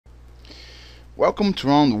welcome to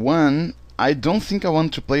round 1. I don't think I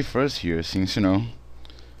want to play first here, since, I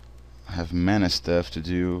have mana stuff to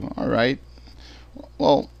do. Alright.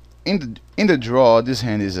 Well, in the draw, this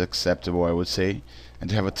hand is acceptable, I would say. I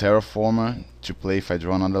do have a Terraformer to play if I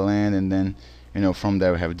draw another land, and then, from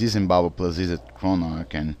there we have Disembowel plus Izzet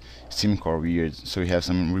Chronarch and Steamcore Weird, so we have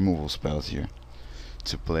some removal spells here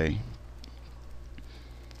to play.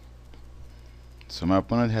 So my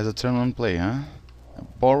opponent has a turn on play, huh?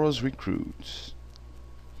 Boros Recruits.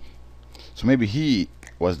 So maybe he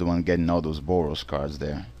was the one getting all those Boros cards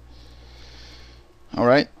there.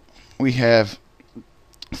 Alright, we have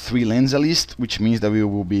 3 lands at least, which means that we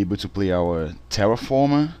will be able to play our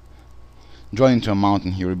Terraformer. Drawing into a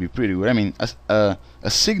mountain here would be pretty good. I mean, a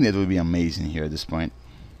Signet would be amazing here at this point.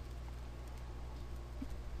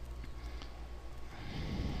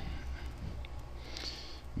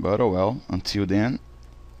 But oh well, until then,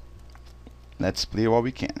 let's play what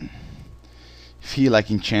we can. If he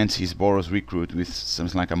enchants his Boros Recruit with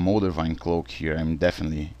something like a Moldervine Cloak here, I'm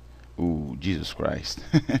definitely... Ooh, Jesus Christ.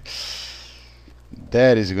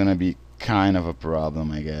 That is gonna be kind of a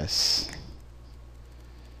problem, I guess.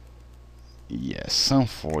 Yes,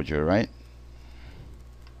 Sunforger, right?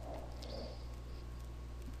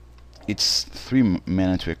 It's 3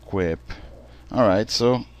 mana to equip. Alright,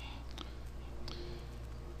 so...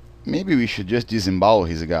 maybe we should just disembowel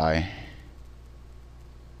his guy.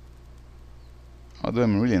 Although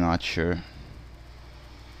I'm really not sure.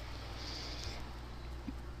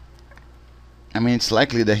 I mean, it's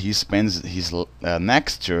likely that he spends his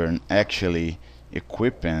next turn actually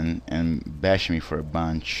equipping and bashing me for a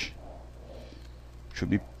bunch.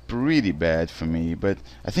 Should be pretty bad for me, but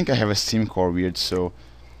I think I have a Steamcore Weird, so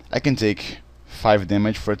I can take 5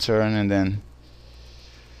 damage for a turn and then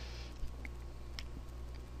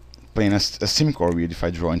playing a Steamcore Weird if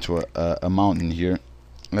I draw into a mountain here.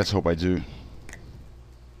 Let's hope I do.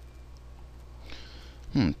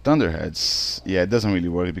 Thunderheads. Yeah, it doesn't really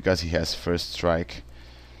work because he has first strike.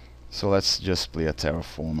 So let's just play a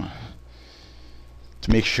Terraformer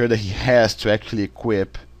to make sure that he has to actually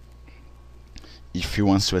equip if he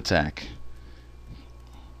wants to attack.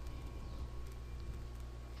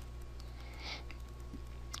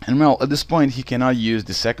 And well, at this point he cannot use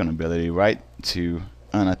the second ability, right, to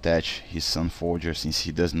unattach his Sunforger, since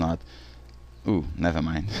he does not... Ooh, never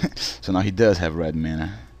mind. So now he does have red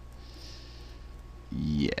mana.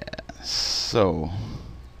 Yeah, so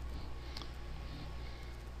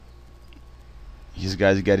his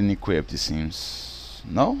guy's getting equipped, it seems.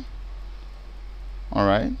 No?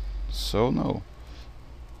 Alright, so no.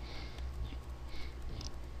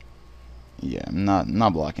 Yeah, I'm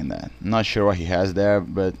not blocking that. Not sure what he has there,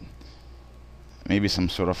 but maybe some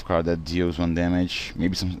sort of card that deals 1 damage.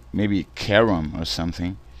 Maybe Karam or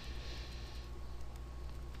something.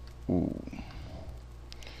 Ooh.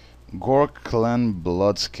 Gorklan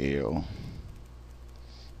Bloodscale.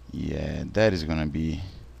 Yeah, that is gonna be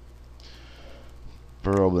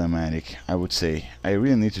problematic, I would say. I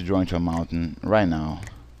really need to draw into a mountain right now.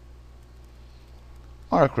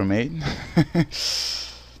 Or a Cremate.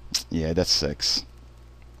 Yeah, that sucks.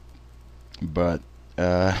 But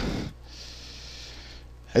at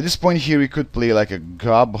this point here we could play like a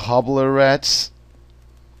Gobhobbler Rats,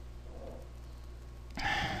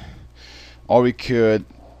 or we could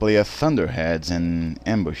play a Thunderheads and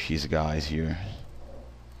ambush these guys here.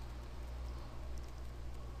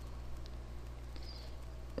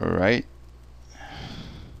 Alright.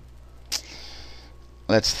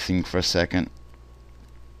 Let's think for a second.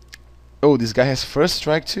 Oh, this guy has first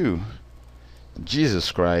strike too.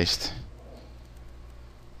 Jesus Christ.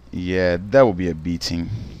 Yeah, that will be a beating.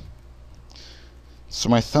 So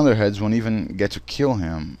my Thunderheads won't even get to kill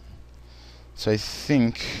him. So I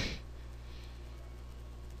think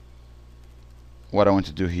what I want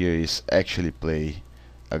to do here is actually play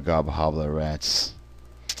a Gobhobbler Rats.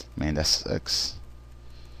 Man, that sucks.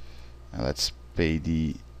 Let's pay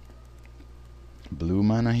the blue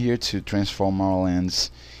mana here to transform our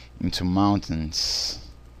lands into mountains.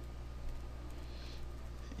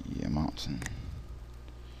 Yeah, mountain.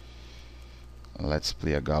 Let's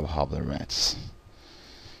play a Gobhobbler Rats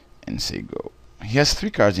and say go. He has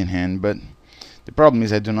 3 cards in hand, but the problem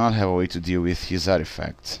is I do not have a way to deal with his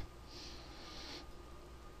artifact.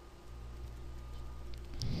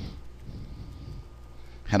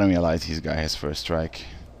 I don't realize his guy has first strike.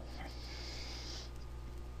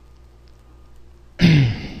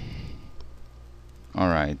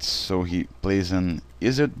 Alright, so he plays an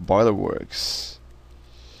Izzet Boilerworks.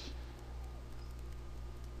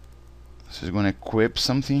 So he's gonna equip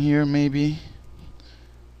something here, maybe,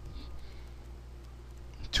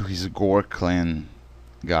 to his Gore clan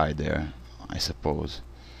guy there. I suppose.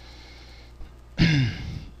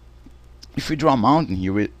 If we draw a mountain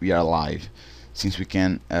here, we are alive, since we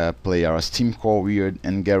can play our Steam Core Weird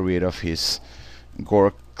and get rid of his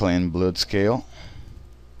Gore Clan Blood Scale.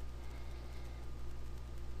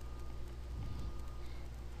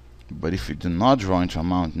 But if we do not draw into a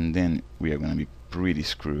mountain, then we are gonna be pretty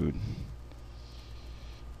screwed.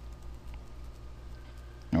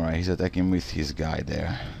 Alright, he's attacking with his guy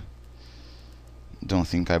there. Don't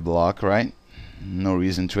think I block, right? No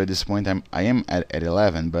reason to at this point. I am at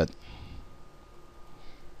 11, but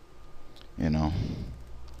you know.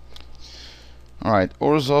 Alright,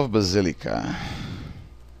 Orzhov Basilica.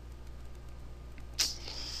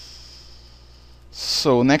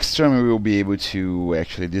 So next turn we will be able to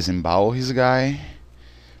actually disembowel his guy,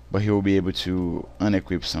 but he will be able to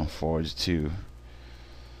unequip some forge too.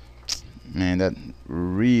 Man, that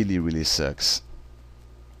really sucks.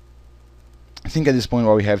 I think at this point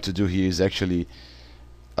what we have to do here is actually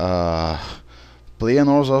play an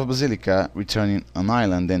Orzhov Basilica, returning an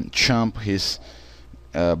island, then chump his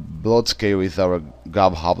blood scale with our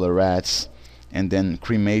Gobhobbler rats, and then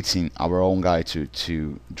cremating our own guy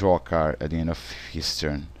to draw a card at the end of his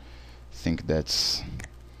turn. I think that's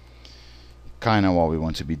kinda what we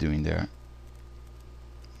want to be doing there.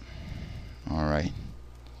 Alright.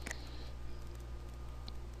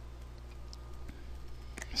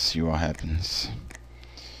 See what happens.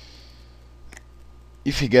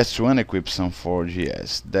 If he gets to unequip some forge,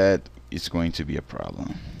 yes, that is going to be a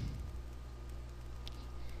problem.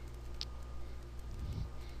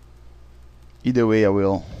 Either way, I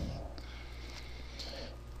will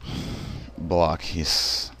block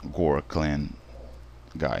his Gore Clan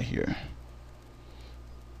guy here.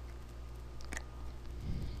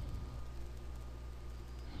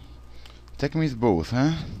 Attack me with both,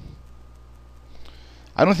 huh?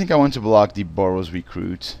 I don't think I want to block the Boros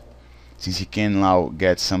Recruit, since he can now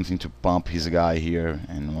get something to pump his guy here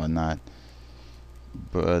and whatnot.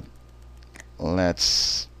 But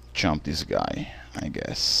let's chump this guy, I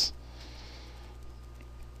guess.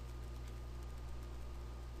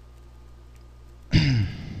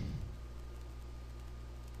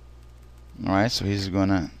 Alright, so he's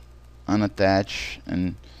gonna unattach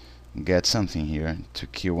and get something here to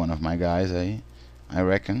kill one of my guys, I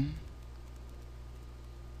reckon.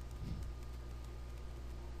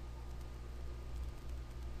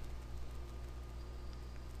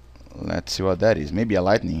 Let's see what that is. Maybe a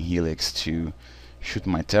lightning helix to shoot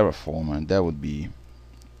my terraformer. That would be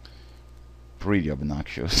pretty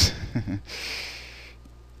obnoxious.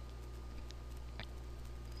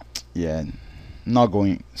 Yeah, not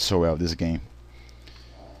going so well this game.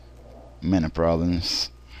 Many problems.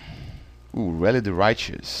 Ooh, Rally the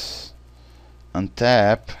Righteous.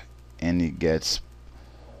 Untap, and it gets...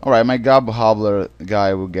 Alright, my Gobhobbler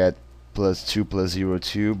guy will get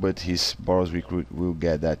 +2/+02, but his Boros Recruit will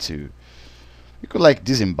get that too. We could like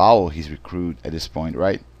disembowel his recruit at this point,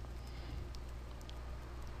 right?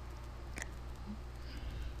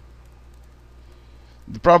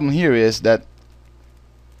 The problem here is that,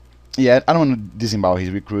 yeah, I don't want to disembowel his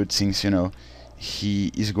recruit, since, you know,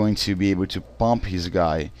 he is going to be able to pump his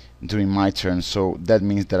guy during my turn, so that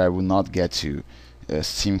means that I will not get to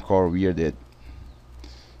Steam Core Weird it.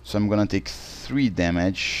 So I'm gonna take 3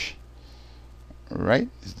 damage, right?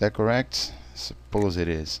 Is that correct? Suppose it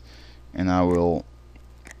is. And I will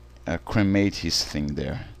cremate his thing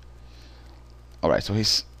there. Alright, so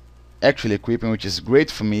he's actually equipping, which is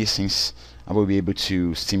great for me, since I will be able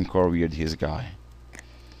to Steam Core Weird his guy.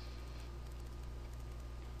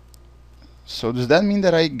 So does that mean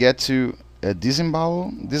that I get to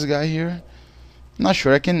disembowel this guy here? I'm not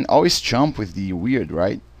sure. I can always jump with the weird,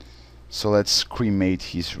 right? So let's cremate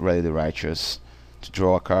his Rally the Righteous to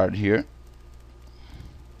draw a card here.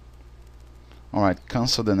 Alright,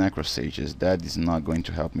 cancel the Necrosages. That is not going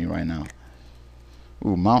to help me right now.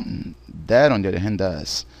 Ooh, Mountain. That on the other hand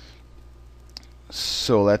does.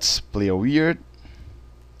 So let's play a weird.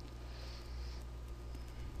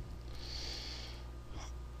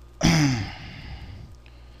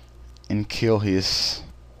 And kill his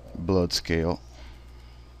blood scale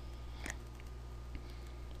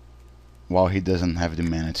while he doesn't have the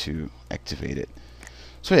mana to activate it.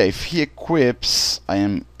 So yeah, if he equips, I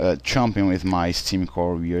am chomping with my Steam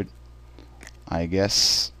Core Weird, I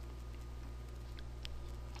guess.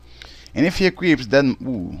 And if he equips, then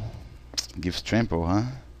ooh, gives trample, huh?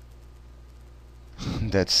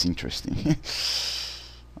 That's interesting.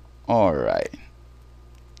 Alright.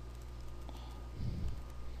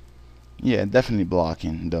 Yeah, definitely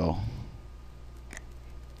blocking though.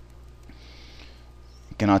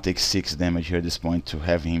 cannot take 6 damage here at this point to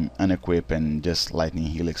have him unequip and just lightning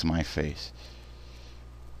helix my face.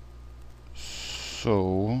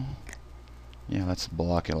 So yeah, let's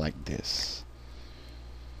block it like this.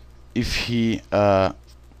 If he pumps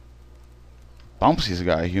his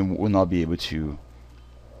guy, he will not be able to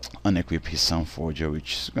unequip his Sunforger,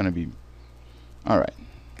 which is gonna be alright.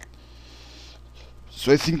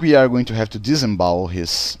 So I think we are going to have to disembowel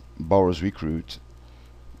his Boros recruit.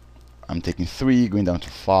 I'm taking 3, going down to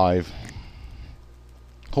 5.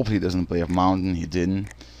 Hopefully he doesn't play a mountain. He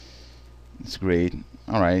didn't. It's great.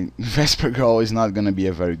 Alright, Vesper Gull is not gonna be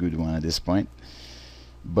a very good one at this point.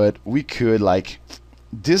 But we could like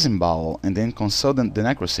disembowel and then consult the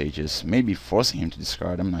Necrosages, maybe forcing him to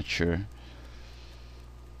discard, I'm not sure.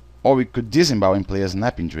 Or we could disembowel and play a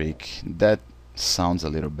Snapping Drake. That sounds a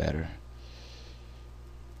little better.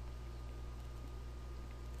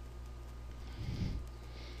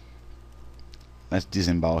 Let's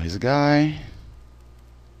disembowel his guy,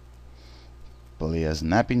 play a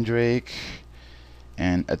Snapping Drake,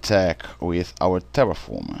 and attack with our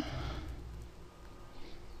Terraformer.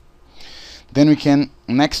 Then we can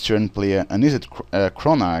next turn play an Izzet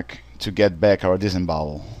Chronarch to get back our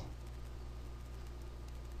disembowel.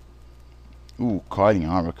 Ooh, Carding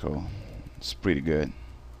Oracle. It's pretty good.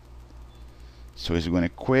 So he's going to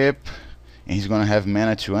equip, and he's going to have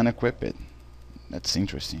mana to unequip it. That's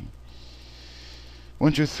interesting.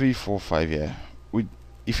 1, 2, 3, 4, 5. Yeah.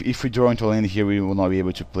 If we draw into land here, we will not be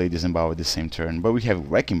able to play disembowel at the same turn. But we have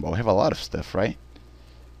Wrecking Ball. We have a lot of stuff, right?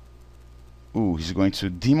 Ooh, he's going to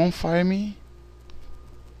Demon Fire me.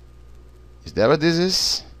 Is that what this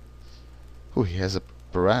is? Ooh, he has a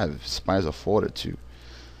Parav, Spires of Fortitude.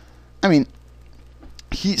 I mean,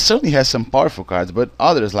 he certainly has some powerful cards, but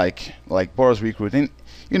others like Boros Recruit, and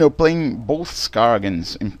you know, playing both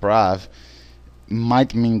Skargans and Parav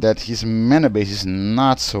might mean that his mana base is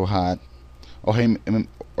not so hot, or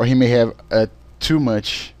he may have too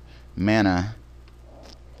much mana.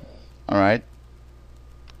 All right,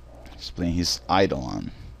 he's playing his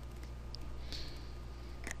Eidolon.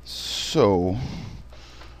 So,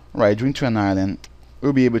 right, drawing to an island,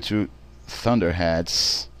 we'll be able to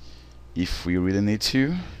Thunderheads if we really need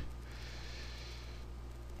to.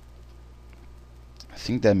 I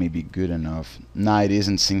think that may be good enough. Nah, it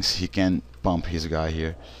isn't, since he can pump his guy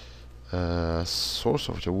here. Source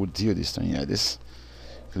of Joy would deal this turn. Yeah, this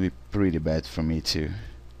could be pretty bad for me too.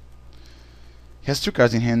 He has 2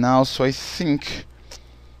 cards in hand now, so I think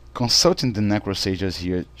consulting the Necrosages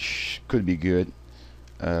here could be good.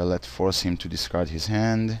 Let's force him to discard his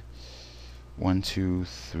hand. 1, 2,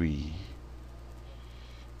 3.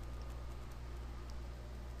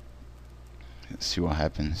 Let's see what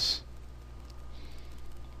happens.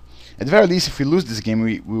 At the very least, if we lose this game,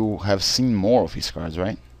 we will have seen more of his cards,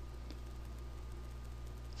 right?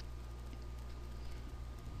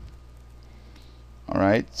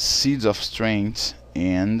 Alright, Seeds of Strength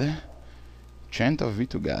and Chant of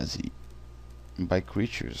Vitugazi by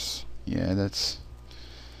creatures. Yeah, that's...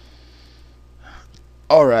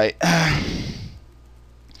 Alright. I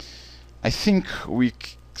think we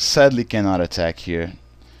sadly cannot attack here.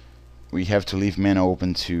 We have to leave mana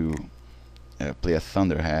open to play a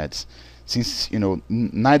Thunderheads. Since, you know,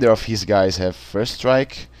 neither of his guys have first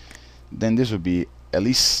strike, then this would be at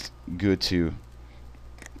least good to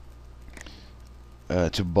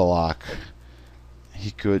block.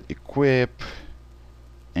 He could equip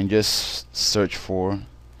and just search for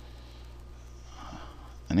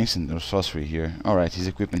an instant or sorcery here. Alright, he's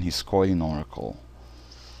equipping his Coiling Oracle.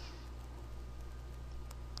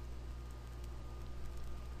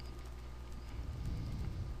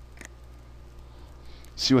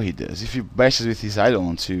 See what he does. If he bashes with his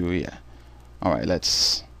Eidolon too, yeah. Alright,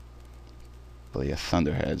 let's play a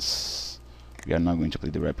Thunderheads. We are not going to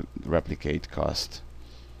play the replicate cost.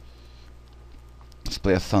 Let's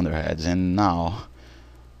play a Thunderheads, and now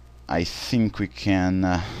I think we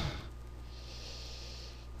can...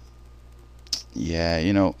 yeah,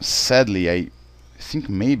 you know, sadly I think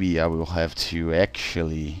maybe I will have to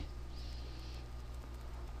actually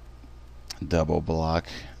double block,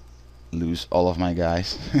 lose all of my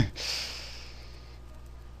guys.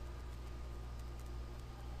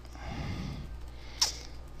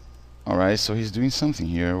 Alright, so he's doing something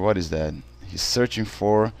here. What is that? He's searching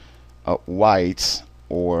for a white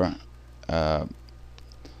or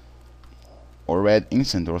red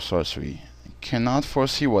instant or sorcery. I cannot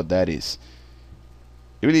foresee what that is.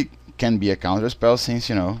 It really can be a counter spell, since,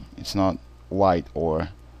 you know, it's not white or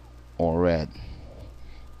red.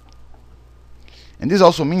 And this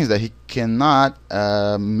also means that he cannot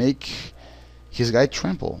make his guy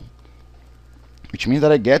trample, which means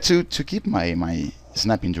that I get to keep my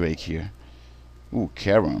Snapping Drake here. Ooh,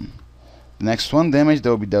 Charon. The next 1 damage that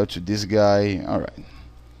will be dealt to this guy. Alright.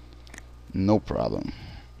 No problem.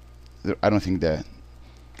 I don't think that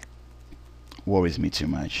worries me too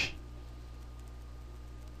much.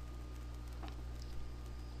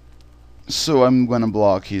 So I'm gonna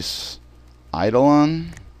block his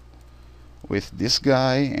Eidolon with this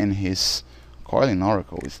guy and his Coiling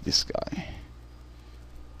Oracle with this guy.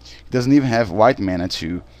 He doesn't even have white mana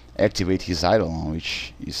to activate his Eidolon,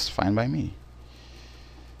 which is fine by me.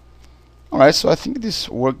 Alright, so I think this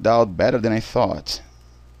worked out better than I thought.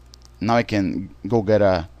 Now I can go get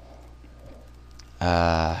a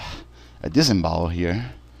Disembowel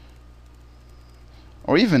here.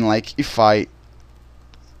 Or even like if I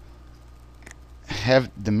have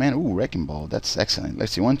the man. Ooh, Wrecking Ball, that's excellent.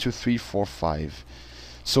 Let's see, 1, 2, 3, 4, 5.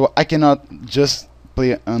 So I cannot just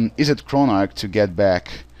play an Izzet Chronarch to get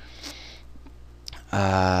back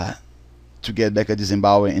a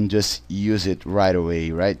Disembowel and just use it right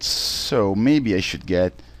away, right? So maybe I should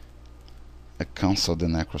get a Council of the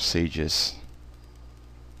Necrosages.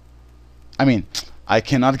 I mean, I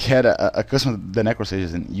cannot get a Custom of the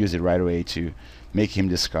Necrosages and use it right away to make him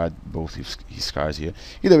discard both his cards here.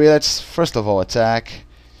 Either way, let's first of all attack.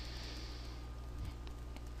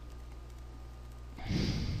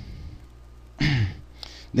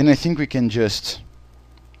 Then I think we can just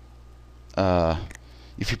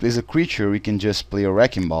if he plays a creature, we can just play a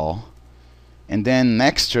Wrecking Ball, and then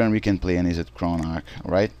next turn we can play an Izzet Chronarch,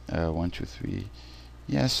 right? 1, 2, 3.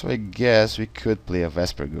 Yeah, so I guess we could play a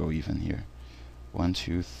Vespergo even here. 1,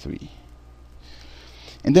 2, 3.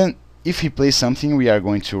 And then if he plays something, we are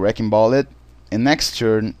going to Wrecking Ball it, and next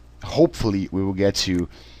turn hopefully we will get to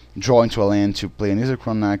draw into a land to play an Izzet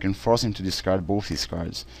Chronarch and force him to discard both his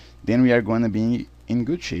cards. Then we are going to be in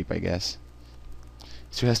good shape, I guess.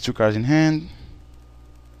 So he has 2 cards in hand.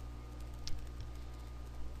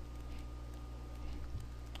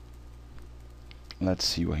 Let's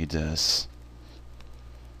see what he does.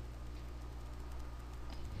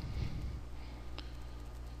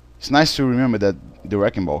 It's nice to remember that the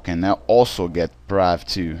Wrecking Ball can now also get Prav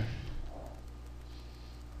too.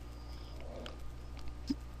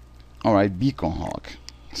 Alright, Beacon Hawk.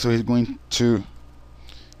 So he's going to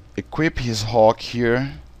equip his Hawk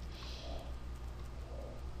here.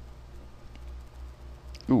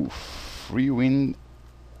 Ooh, Free Wind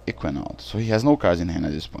Equinaut. So he has no cards in hand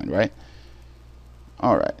at this point, right?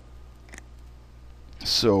 Alright.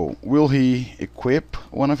 So, will he equip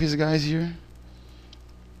one of his guys here?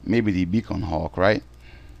 Maybe the Beacon Hawk, right?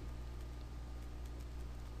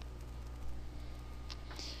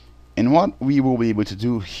 And what we will be able to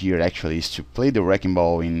do here actually is to play the Wrecking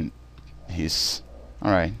Ball in his...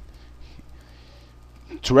 Alright.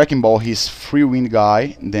 To Wrecking Ball his Free Wind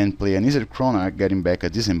guy, then play an Izzet Chronarch, getting back a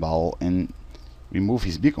Disembowel, and remove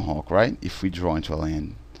his Beacon Hawk, right? If we draw into a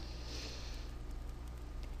land.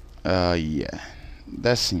 Yeah.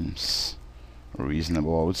 That seems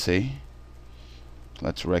reasonable, I would say.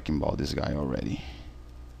 Let's Wrecking Ball this guy already.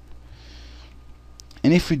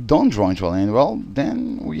 And if we don't draw into a land, well,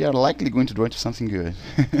 then we are likely going to draw into something good.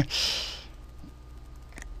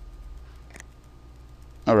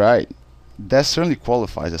 Alright. That certainly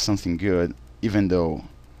qualifies as something good, even though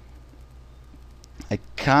I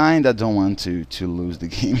kinda don't want to lose the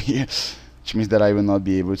game here, which means that I will not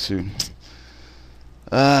be able to.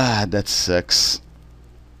 That sucks.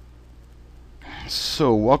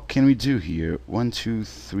 So what can we do here? 1, 2,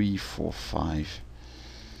 3, 4, 5.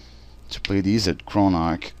 To play the Izzet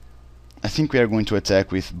Chronarch. I think we are going to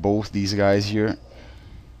attack with both these guys here.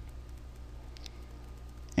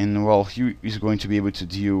 And well, he is going to be able to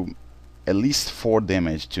deal at least 4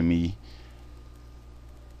 damage to me.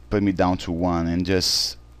 Put me down to 1 and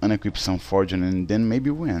just unequip some Fortune and then maybe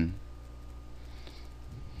win.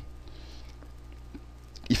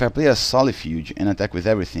 If I play a Solifuge and attack with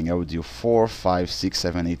everything, I would deal 4, 5, 6,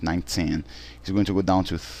 7, 8, 9, 10. He's going to go down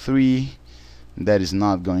to 3. That is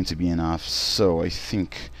not going to be enough. So I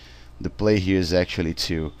think the play here is actually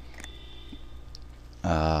to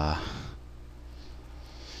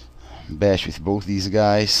bash with both these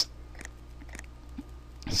guys.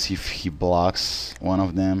 See if he blocks one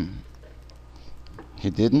of them. He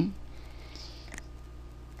didn't.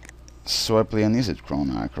 So I play an Izzet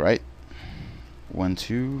Chronarch, right? 1,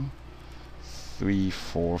 2, 3,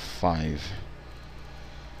 4, 5.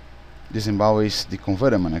 Disembowel is the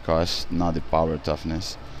converted mana cost, not the power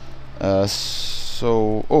toughness.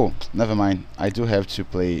 So, oh, never mind. I do have to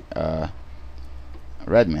play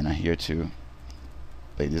red mana here to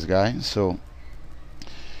play this guy. So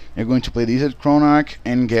you're going to play the Izzet Chronarch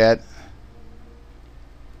and get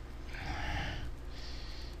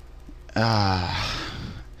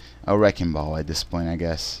a wrecking ball at this point, I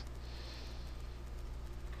guess.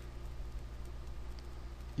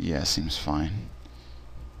 Yeah, seems fine.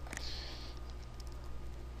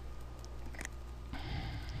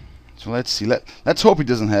 So let's see. Let's hope he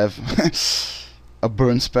doesn't have a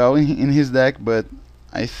burn spell in his deck, but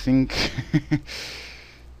I think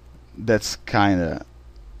that's kinda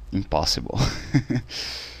impossible.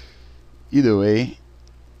 Either way,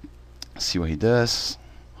 see what he does.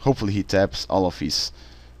 Hopefully he taps all of his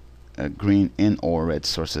green and or red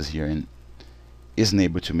sources here and isn't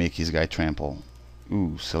able to make his guy trample.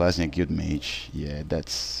 Ooh, Selesnya Guild Mage. Yeah,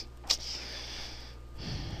 that's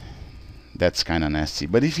kinda nasty.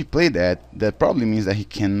 But if he played that, that probably means that he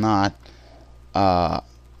cannot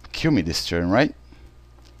kill me this turn, right?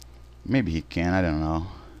 Maybe he can, I don't know.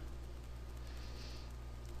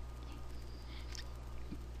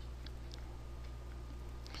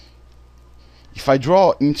 If I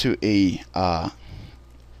draw into a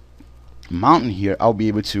mountain here, I'll be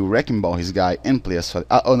able to wrecking ball his guy and play a solid.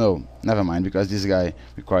 Oh no, never mind, because this guy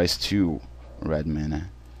requires 2 red mana.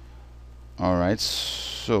 Alright,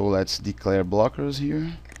 so let's declare blockers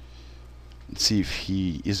here. Let's see if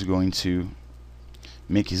he is going to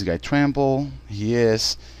make his guy trample. He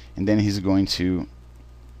is, and then he's going to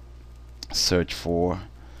search for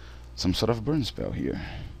some sort of burn spell here.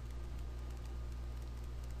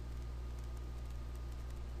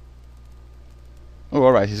 Oh,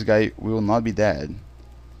 alright, his guy will not be dead.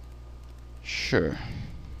 Sure.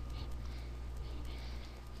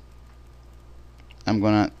 I'm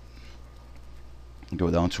gonna go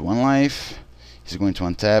down to 1 life. He's going to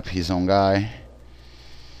untap his own guy.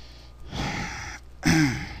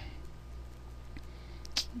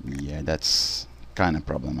 Yeah, that's kind of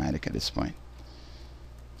problematic at this point.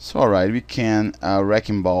 So alright, we can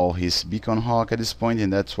wrecking ball his Beacon Hawk at this point,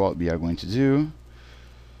 and that's what we are going to do.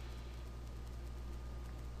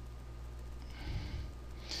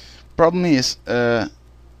 Problem is,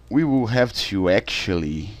 we will have to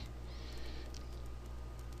actually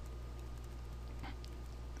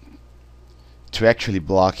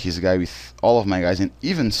block his guy with all of my guys, and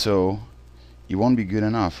even so, it won't be good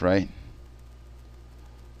enough, right?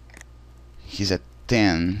 He's at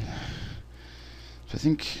 10. So I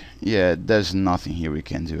think, yeah, there's nothing here we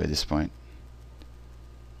can do at this point.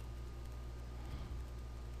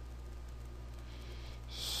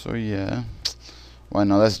 So yeah, why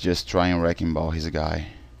not? Let's just try and wrecking ball his guy.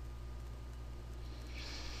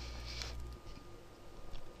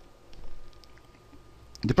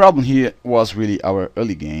 The problem here was really our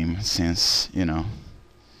early game, since, you know,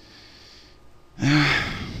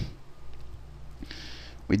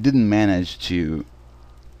 we didn't manage to.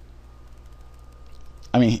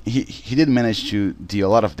 I mean, he did manage to deal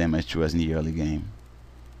a lot of damage to us in the early game.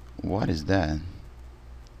 What is that?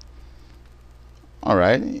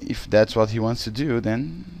 Alright, if that's what he wants to do,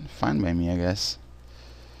 then fine by me, I guess.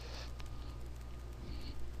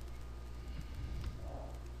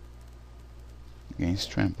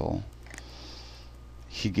 Against trample.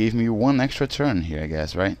 He gave me 1 extra turn here, I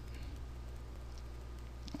guess, right?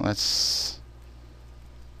 Let's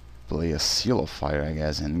play a Seal of Fire, I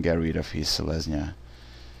guess, and get rid of his Selesnya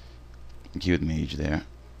Guild Mage there.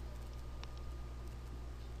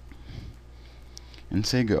 And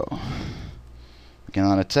say go. We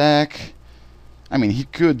cannot attack. I mean, he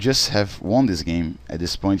could just have won this game at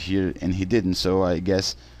this point here, and he didn't, so I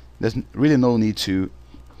guess there's really no need to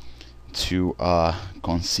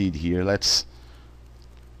concede here. Let's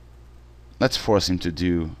force him to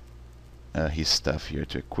do his stuff here,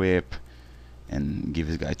 to equip and give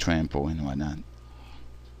his guy trample and whatnot.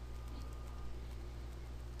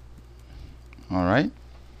 Alright.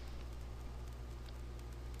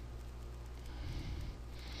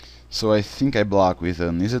 So I think I block with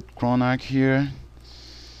an Izzet Chronarch here.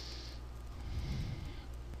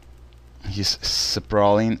 He's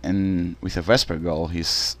Seprawling, and with a Vesper Gull,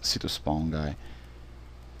 he's Citospawn guy.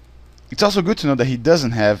 It's also good to know that he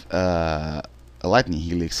doesn't have a Lightning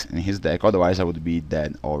Helix in his deck, otherwise I would be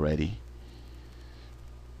dead already.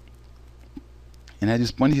 And at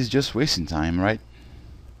this point he's just wasting time, right?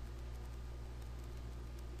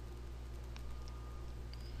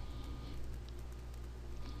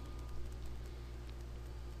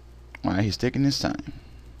 Alright, he's taking his time.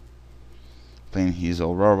 Playing his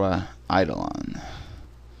Aurora Eidolon,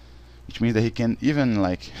 which means that he can even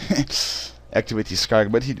like activate his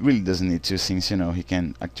Skark, but he really doesn't need to, since, you know, he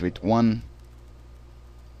can activate 1.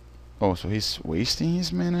 Oh, so he's wasting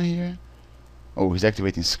his mana here? Oh, he's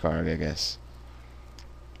activating Skark, I guess.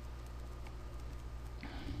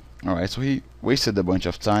 Alright, so he wasted a bunch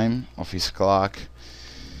of time of his clock,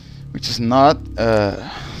 which is not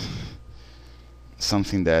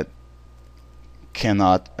something that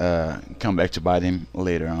cannot come back to bite him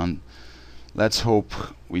later on. Let's hope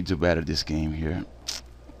we do better this game here.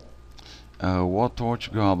 War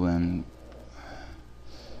Torch Goblin.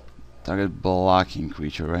 Target blocking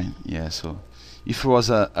creature, right? Yeah, so if it was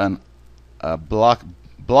a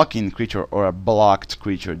blocking creature or a blocked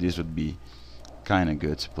creature, this would be kinda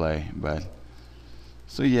good to play, but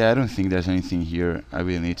so yeah, I don't think there's anything here I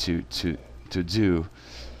really need to do.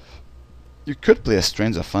 You could play a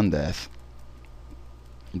Strands of Undeath,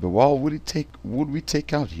 but what would we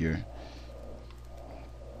take out here?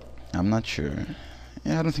 I'm not sure.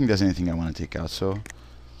 Yeah, I don't think there's anything I want to take out, so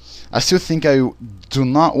I still think I do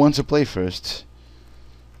not want to play first.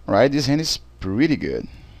 Alright, this hand is pretty good.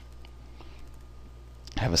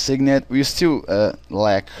 Have a Signet. We still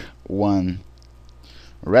lack one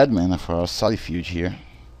red mana for our Solifuge here.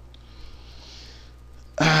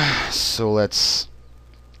 So let's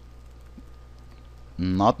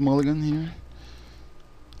not mulligan here.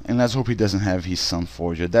 And let's hope he doesn't have his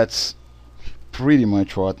Sunforger. That's pretty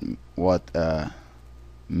much what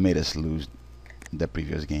made us lose the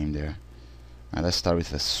previous game there. Let's start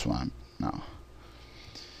with a Swamp now.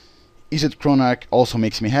 Izzet Chronarch also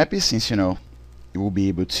makes me happy, since you know you will be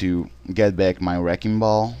able to get back my Wrecking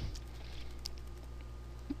Ball.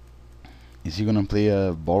 Is he gonna play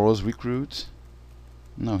a Boros Recruit?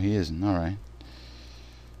 No, he isn't. Alright.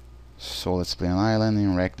 So let's play an island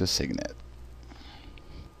and wreck the Signet.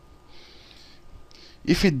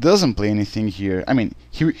 If he doesn't play anything here, I mean,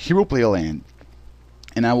 he will play a land,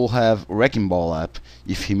 and I will have Wrecking Ball up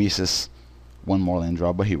if he misses one more land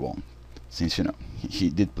drop, but he won't, since you know he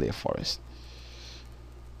did play a forest.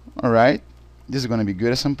 Alright, this is gonna be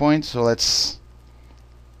good at some point, so let's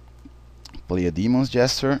play a Demon's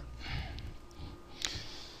Jester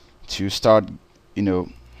to start, you know,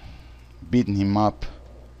 beating him up.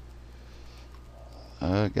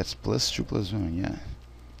 Gets +2/+1, yeah.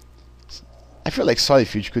 I feel like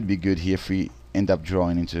Solifuge could be good here if we end up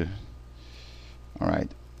drawing into,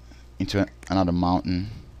 alright, into another mountain.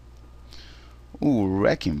 Ooh,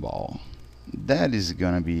 Wrecking Ball. That is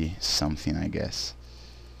gonna be something, I guess.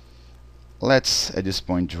 Let's at this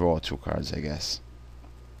point draw 2 cards, I guess.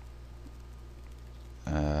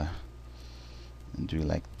 Do it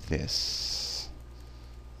like this.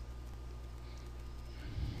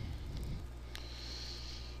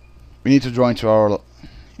 We need to draw into our,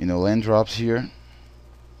 you know, land drops here.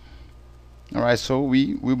 Alright, so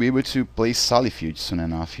we will be able to play Solifuge soon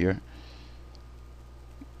enough here.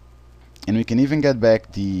 And we can even get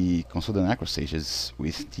back the Console the Necrosages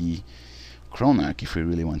with the Chronarch if we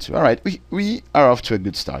really want to. Alright, we are off to a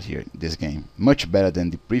good start here, this game. Much better than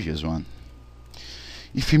the previous one.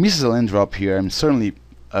 If he misses a land drop here, I'm certainly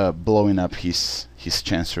blowing up his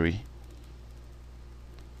Chancery.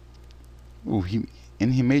 Ooh, he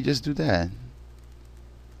may just do that.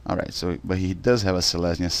 Alright, so but he does have a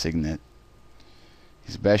Selesnya Signet.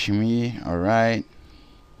 He's bashing me, alright.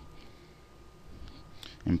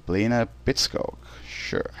 And playing a Pitskulk,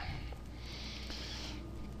 sure.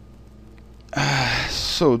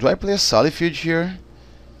 So do I play a Solifuge here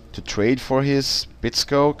to trade for his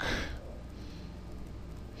Pitskulk?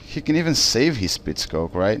 He can even save his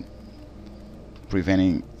Pitskulk, right?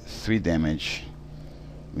 Preventing 3 damage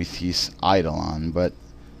with his Eidolon, but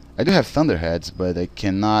I do have Thunderheads, but I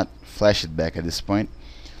cannot flash it back at this point.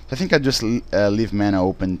 So I think I just leave mana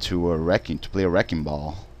open to play a Wrecking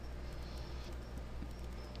Ball.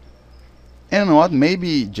 And you know what?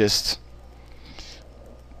 Maybe just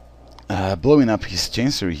blowing up his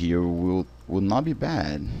Chancery here would not be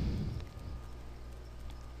bad.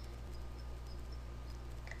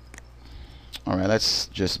 Alright, let's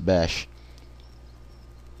just bash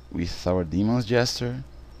with our Demon's Jester,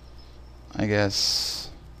 I guess.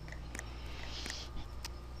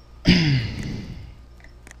 And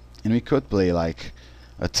we could play like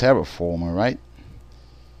a Terraformer, right?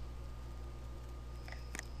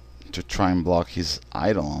 To try and block his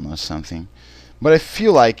Eidolon or something. But I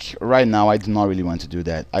feel like right now I do not really want to do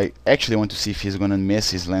that. I actually want to see if he's gonna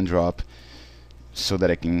miss his land drop, so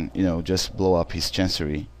that I can, you know, just blow up his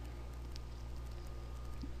Chancery.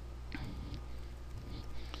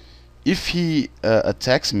 If he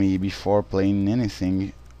attacks me before playing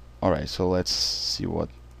anything, alright, so let's see what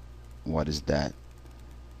is that.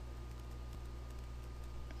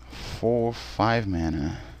 4/5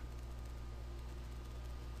 mana.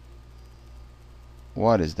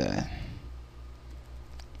 What is that?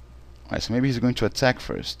 Alright, so maybe he's going to attack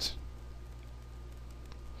first.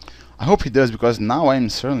 I hope he does, because now I'm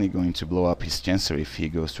certainly going to blow up his Chancery if he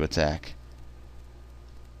goes to attack.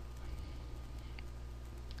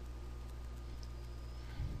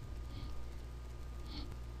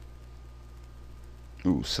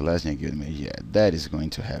 Ooh, Selesnya Guildmage. Yeah, that is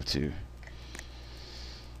going to have to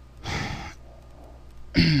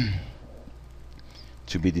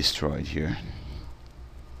be destroyed here.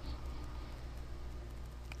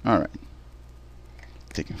 Alright.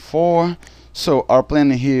 Taking 4. So our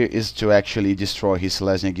plan here is to actually destroy his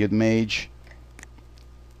Selesnya Guildmage.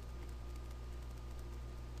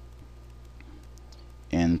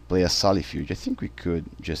 And play a Solifuge. I think we could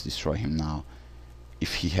just destroy him now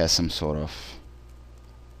if he has some sort of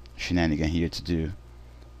shenanigan here to do,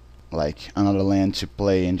 like another land to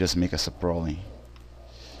play and just make us a Prolly.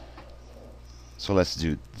 So let's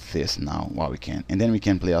do this now while we can, and then we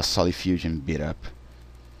can play our Solifuge and beat up.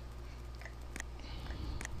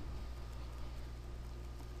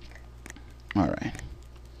 Alright.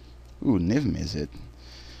 Ooh, Niv Mizzet.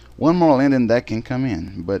 One more land and that can come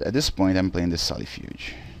in, but at this point I'm playing the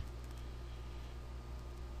Solifuge.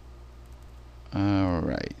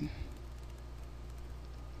 Alright.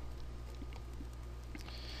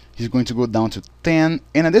 He's going to go down to 10,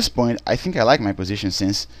 and at this point I think I like my position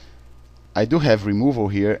since I do have removal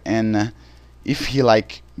here, and if he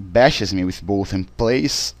like bashes me with both and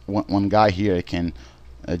plays one guy here, I can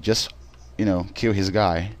just, you know, kill his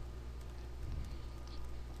guy.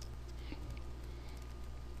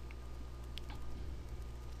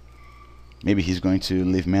 Maybe he's going to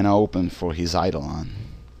leave mana open for his Eidolon.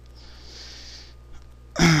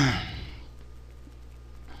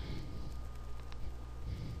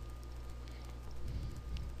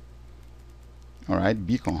 Alright,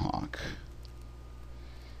 Beacon Hawk.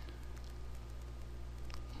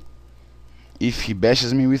 If he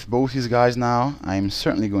bashes me with both his guys now, I'm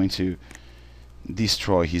certainly going to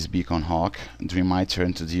destroy his Beacon Hawk during my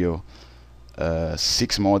turn to deal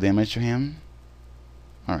 6 more damage to him.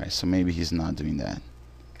 Alright, so maybe he's not doing that.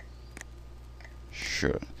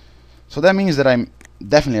 Sure. So that means that I'm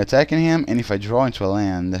definitely attacking him, and if I draw into a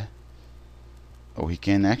land... Oh, he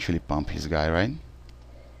can actually pump his guy, right?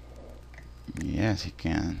 Yes, he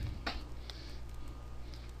can.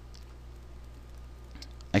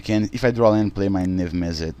 I can, if I draw land, play my Niv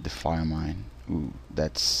Mizzet, the Fire Mine. Ooh,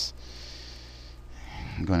 that's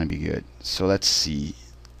gonna be good. So let's see.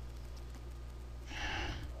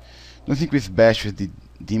 Don't think we've bashed with the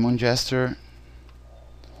Demon Jester,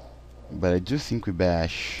 but I do think we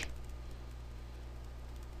bash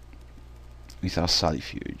with our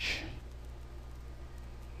Solifuge.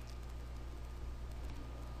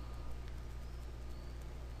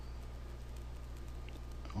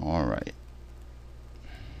 Alright.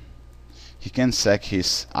 He can sack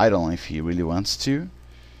his Eidolon if he really wants to,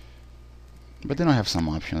 but then I have some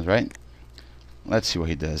options, right? Let's see what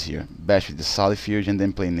he does here. Bash with the Solifuge and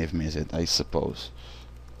then play Niv Mizzet, I suppose.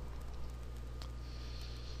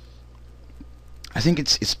 I think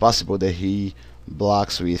it's possible that he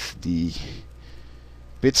blocks with the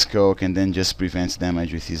Pitscoke and then just prevents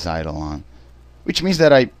damage with his Eidolon, which means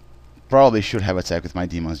that I probably should have attacked with my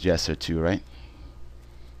Demon's Jester too, right?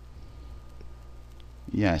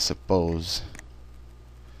 Yeah, I suppose.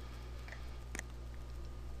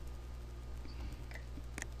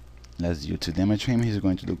 Let's do 2 damage to him. He's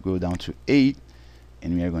going to go down to 8,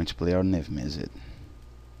 and we are going to play our Niv Mizzet.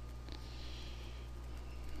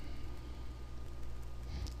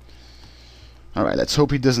 Alright, let's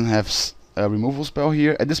hope he doesn't have a removal spell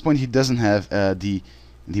here. At this point he doesn't have the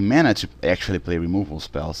mana to actually play removal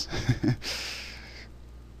spells.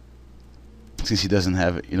 Since he doesn't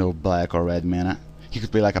have, you know, black or red mana. He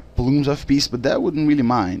could play like a Plumes of Peace, but that wouldn't really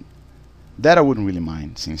mind. That I wouldn't really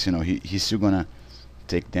mind, since, you know, he's still gonna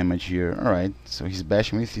take damage here. Alright, so he's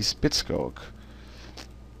bashing with his Pitscoke.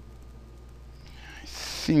 I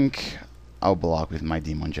think I'll block with my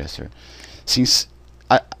Demon Jester, since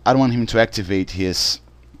I don't want him to activate his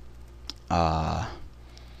ooh,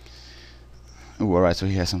 alright, so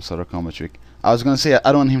he has some sort of combo trick. I was gonna say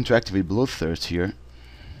I don't want him to activate Bloodthirst here.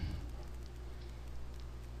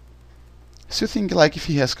 Still think like if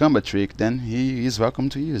he has combat trick, then he is welcome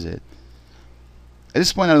to use it. At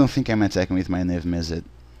this point I don't think I'm attacking with my Niv Mizzet.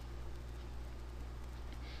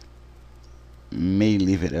 May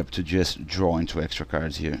leave it up to just draw into extra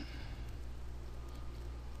cards here.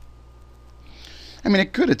 I mean, I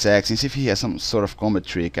could attack, since if he has some sort of combat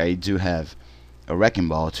trick, I do have a Wrecking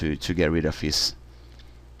Ball to get rid of his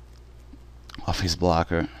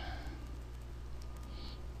blocker.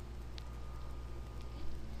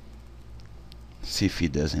 See if he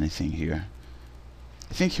does anything here.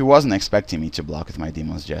 I think he wasn't expecting me to block with my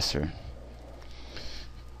Demon's Jester.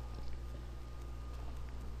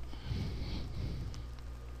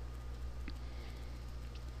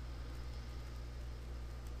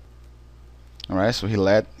 Alright, so he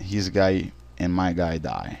let his guy and my guy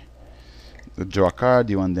die. Draw a card,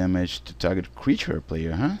 deal 1 damage to target creature or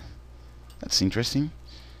player, huh? That's interesting.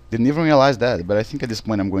 Didn't even realize that, but I think at this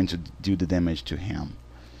point I'm going to do the damage to him.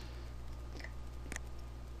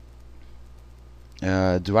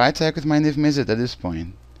 Do I attack with my Niv Mizzet at this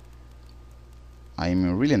point?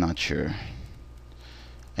 I'm really not sure.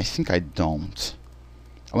 I think I don't.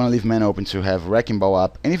 I want to leave mana open to have Wrecking Ball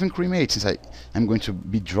up and even Cremate, since I'm going to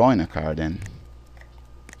be drawing a card and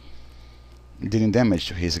dealing damage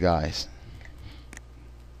to his guys.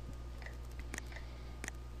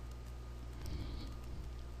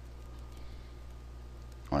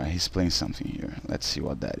 Alright, he's playing something here. Let's see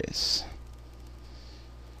what that is.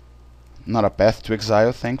 Not a Path to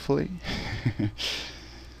Exile, thankfully.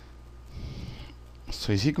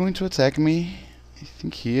 So is he going to attack me? I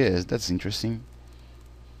think he is. That's interesting.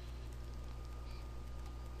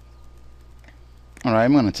 Alright,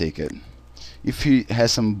 I'm gonna take it. If he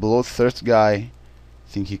has some Bloodthirst guy, I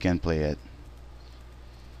think he can play it.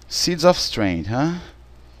 Seeds of Strength, huh?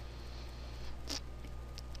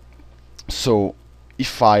 So,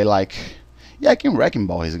 if I like... Yeah, I can Wrecking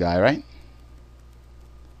Ball his guy, right?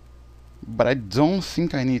 But I don't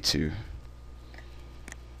think I need to.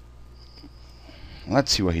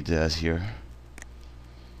 Let's see what he does here.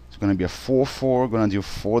 It's gonna be a 4/4, gonna do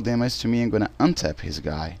 4 damage to me, and gonna untap his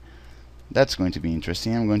guy. That's going to be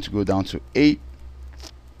interesting. I'm going to go down to 8.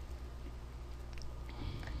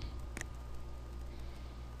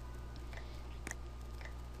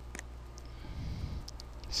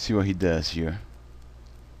 See what he does here.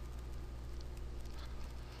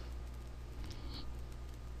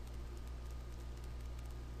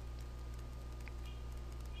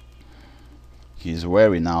 He's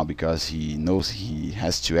wary now because he knows he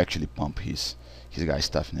has to actually pump his guy's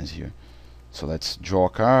toughness here. So let's draw a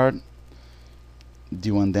card,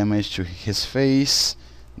 do 1 damage to his face,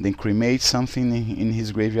 then cremate something in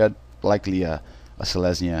his graveyard, likely a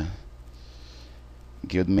Selesnya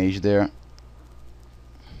Guild Mage there.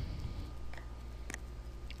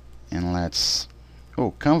 And let's...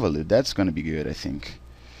 Oh, Convolute, that's gonna be good, I think.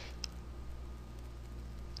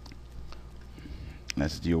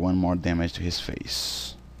 Let's do 1 more damage to his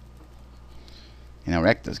face. And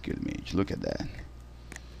Erectus Guild Mage, look at that.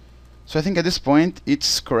 So I think at this point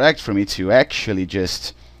it's correct for me to actually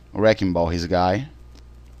just Wrecking Ball his guy,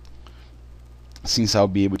 since I'll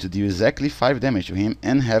be able to deal exactly 5 damage to him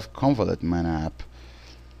and have Convolute mana up.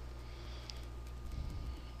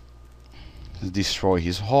 Let's destroy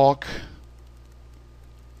his Hawk.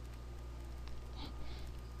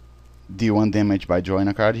 Deal 1 damage by drawing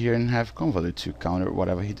a card here and have Convolute to counter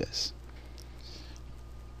whatever he does.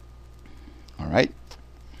 Alright,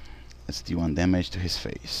 let's do 1 damage to his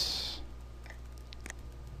face.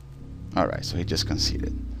 Alright, so he just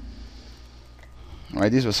conceded.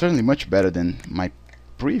 Alright, this was certainly much better than my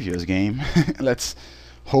previous game. Let's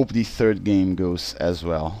hope the third game goes as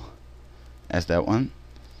well as that one.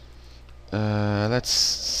 Let's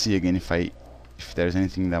see again if there's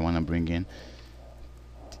anything that I want to bring in.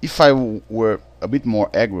 If I were a bit more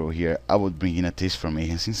aggro here, I would bring in a Taste for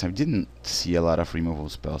Mayhem, since I didn't see a lot of removal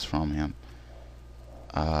spells from him.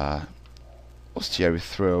 Ostiary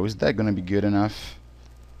Throw, is that gonna be good enough?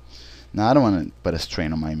 Now I don't want to put a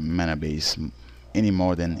strain on my mana base any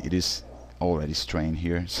more than it is already strained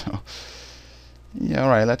here. So yeah,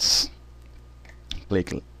 alright, let's play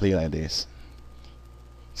like this.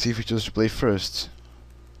 See if he chose to play first.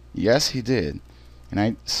 Yes, he did, and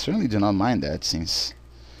I certainly do not mind that, since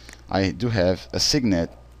I do have a Signet.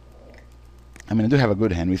 I mean, I do have a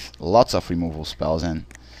good hand with lots of removal spells and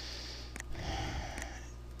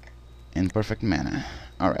perfect mana.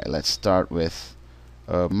 Alright, let's start with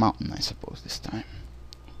a mountain, I suppose, this time.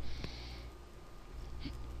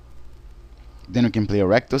 Then we can play a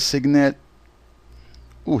Rectus Signet.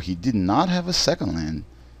 Oh, he did not have a second land.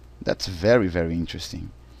 That's very, very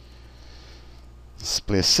interesting. Let's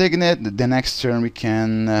play a Signet. The next turn we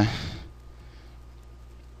can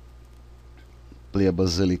play a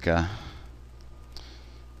Basilica.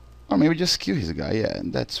 Or maybe just kill his guy. Yeah,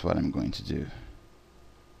 that's what I'm going to do.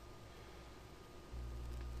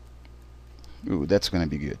 Ooh, that's gonna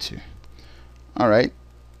be good too. Alright.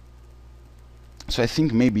 So I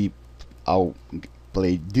think maybe I'll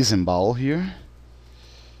play Disembowel here.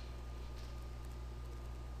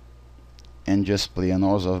 And just play an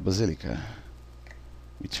Orzhov Basilica.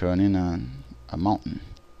 Returning a mountain.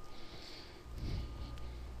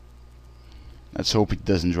 Let's hope it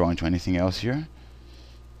doesn't draw into anything else here.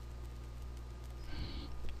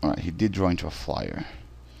 Alright, he did draw into a flyer.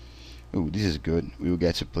 Ooh, this is good. We will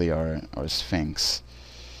get to play our Sphinx.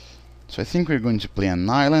 So I think we're going to play an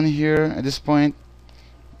island here at this point.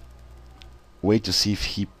 Wait to see if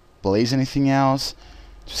he plays anything else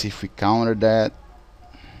to see if we counter that.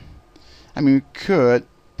 I mean, we could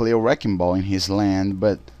play a Wrecking Ball in his land,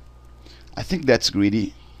 but I think that's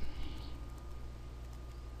greedy.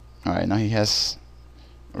 Alright, now he has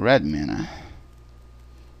red mana.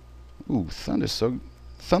 Ooh, Thundersong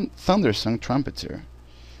Trumpeter.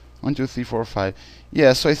 1, 2, 3, 4, 5.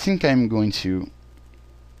 Yeah, so I think I'm going to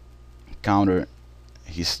counter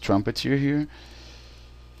his Trumpeter here.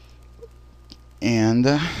 And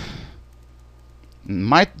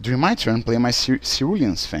during my turn, play my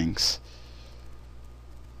Cerulean Sphinx.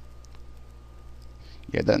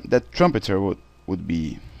 Yeah, that Trumpeter would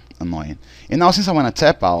be annoying. And now, since I want to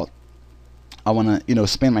tap out, I want to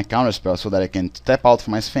spend my counter spell so that I can tap out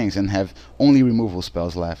for my Sphinx and have only removal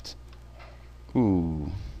spells left.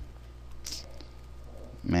 Ooh,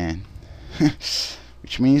 man.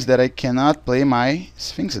 Which means that I cannot play my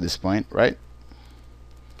Sphinx at this point, right?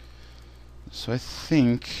 So I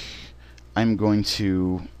think I'm going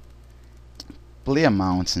to play a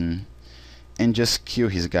Mountain and just kill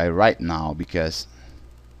his guy right now, because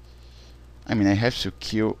I mean, I have to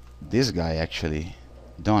kill this guy actually,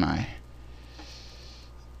 don't I?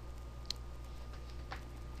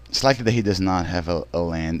 It's likely that he does not have a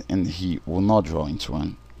land and he will not draw into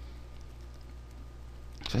one.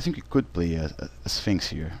 So I think we could play a Sphinx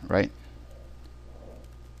here, right?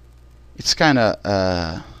 It's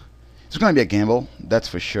kinda it's gonna be a gamble, that's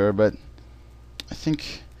for sure, but I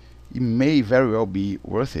think it may very well be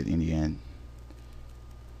worth it in the end.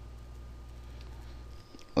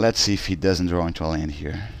 Let's see if he doesn't draw into a land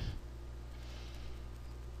here.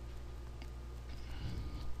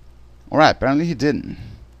 Alright, apparently he didn't,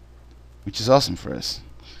 which is awesome for us.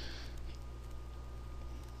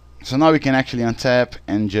 So now we can actually untap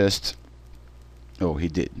and just... Oh, he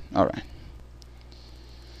did. Alright.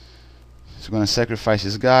 So we're gonna sacrifice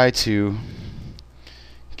this guy to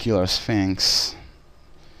kill our Sphinx.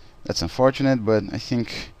 That's unfortunate, but I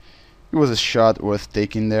think it was a shot worth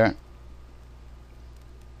taking there.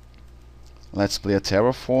 Let's play a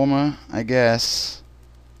Terraformer, I guess.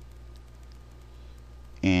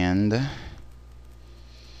 And...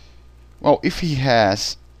 well, if he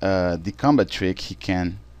has the combat trick, he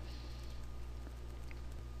can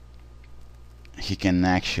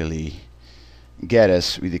actually get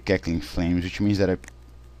us with the Cackling Flames, which means that it's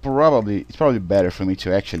probably better for me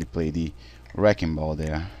to actually play the Wrecking Ball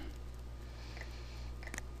there.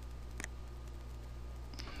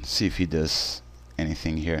 Let's see if he does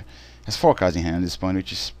anything here. Has 4 cards in hand at this point,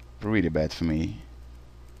 which is pretty bad for me.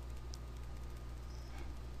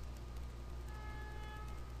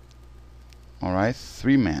 Alright,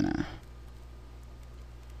 3 mana.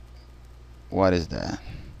 What is that?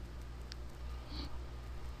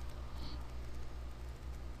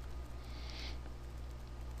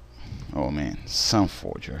 Oh man,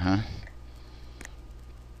 Sunforger, huh?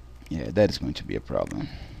 Yeah, that is going to be a problem.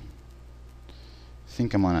 I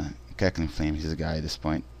think I'm gonna Cackling Flames this guy at this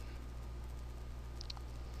point.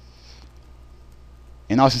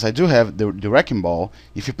 And now, since I do have the Wrecking Ball,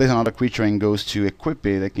 if he plays another creature and goes to equip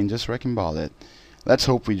it, I can just Wrecking Ball it. Let's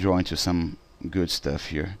hope we draw into some good stuff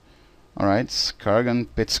here. Alright, Skargan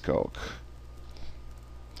Pitskulk.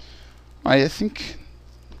 Alright, I think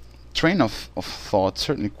Train of Thought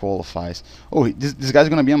certainly qualifies. Oh, this guy's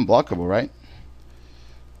gonna be unblockable, right?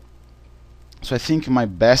 So I think my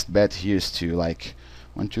best bet here is to like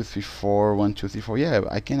 1, 2, 3, 4, 1, 2, 3, 4. Yeah,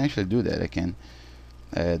 I can actually do that. I can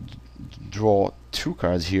draw 2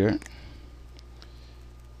 cards here.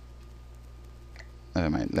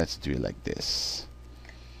 Let's do it like this.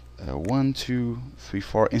 1, 2, 3,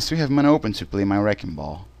 4, and still have mana open to play my Wrecking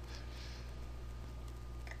Ball.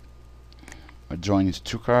 I draw into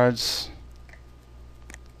 2 cards.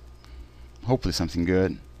 Hopefully something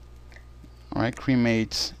good. Alright,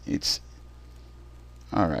 Cremate. It's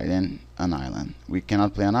alright, and an island. We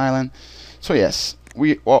cannot play an island. So yes,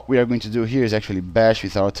 what we are going to do here is actually bash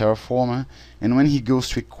with our Terraformer, and when he goes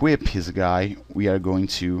to equip his guy, we are going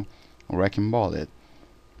to Wrecking Ball it.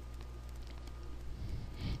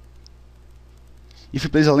 If he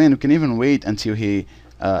plays a land, we can even wait until he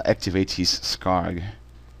activates his Skarg.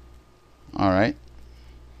 Alright.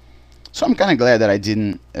 So I'm kinda glad that I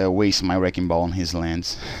didn't waste my Wrecking Ball on his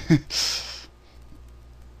lands.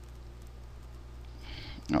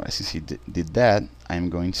 Alright, since he did that, I'm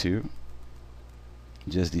going to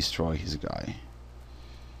just destroy his guy.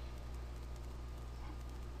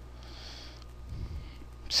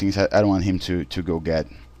 Since I don't want him to go get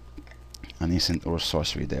an instant or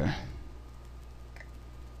sorcery there.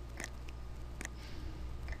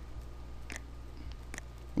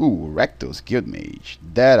 Ooh, Rakdos Guildmage.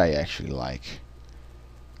 That I actually like.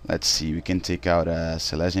 Let's see, we can take out a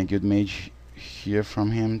Silesian Guild Mage here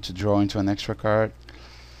from him to draw into an extra card.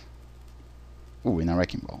 Ooh, in a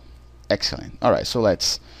Wrecking Ball. Excellent. Alright, so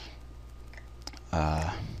let's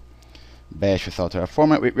bash without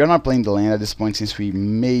Terraformer. We're not playing the land at this point, since we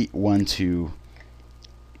may want to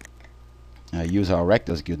use our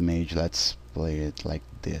Rakdos Guild Mage. Let's play it like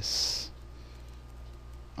this.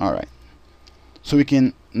 Alright. So we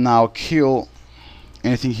can now kill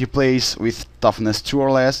anything he plays with toughness 2 or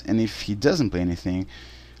less, and if he doesn't play anything,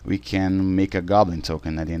 we can make a Goblin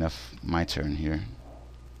token at the end of my turn here.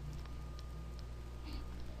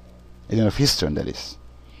 At the end of his turn, that is.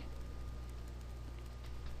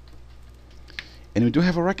 And we do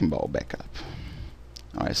have a Wrecking Ball backup.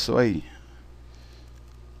 Alright, so a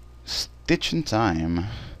Stitch in Time.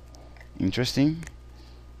 Interesting.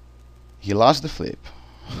 He lost the flip.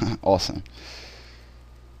 Awesome.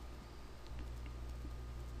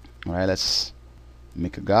 Alright, let's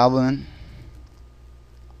make a Goblin.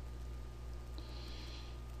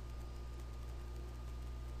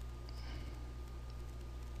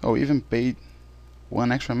 Oh, even paid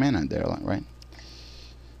 1 extra mana there, right?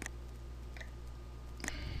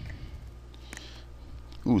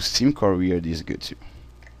 Ooh, Steam Core Weird is good too.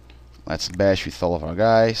 Let's bash with all of our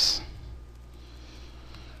guys.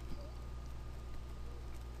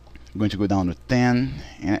 I'm going to go down to 10,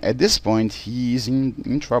 and at this point he is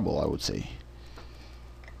in trouble, I would say.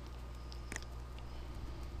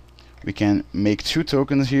 We can make 2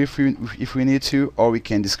 tokens here if we need to, or we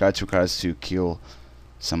can discard 2 cards to kill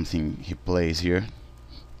something he plays here.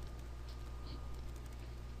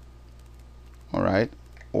 Alright,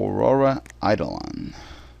 Aurora Eidolon.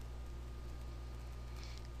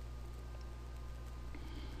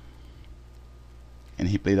 And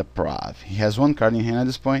he played a Prav. He has 1 card in hand at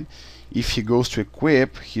this point. If he goes to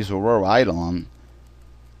equip his Aurora Eidolon,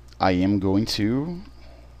 I am going to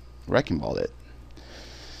Wrecking Ball it.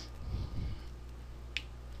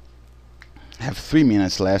 I have 3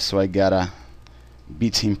 minutes left, so I gotta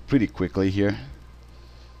beat him pretty quickly here.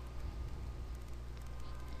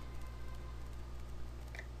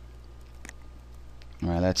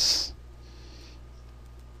 Alright, let's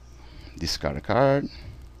discard a card.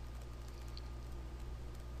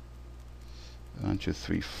 1, 2,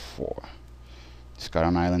 3, 4. Discard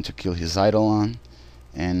an island to kill his Eidolon,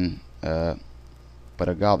 and put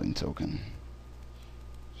a Goblin token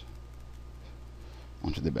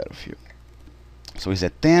onto the battlefield. So he's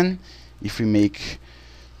at 10. If we make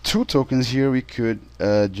 2 tokens here, we could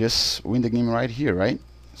just win the game right here, right?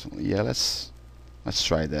 So yeah, let's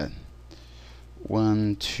try that.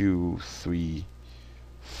 1, 2, 3,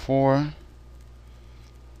 4.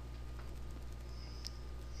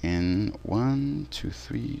 And 1, 2,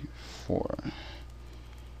 3, 4.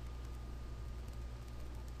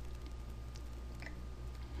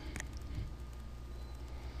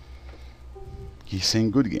 He's saying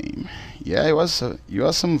good game. Yeah, it was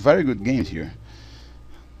some very good games here.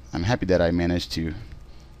 I'm happy that I managed to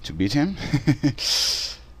beat him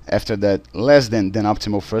after that less than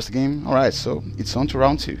optimal first game. Alright, so it's on to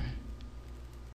round 2.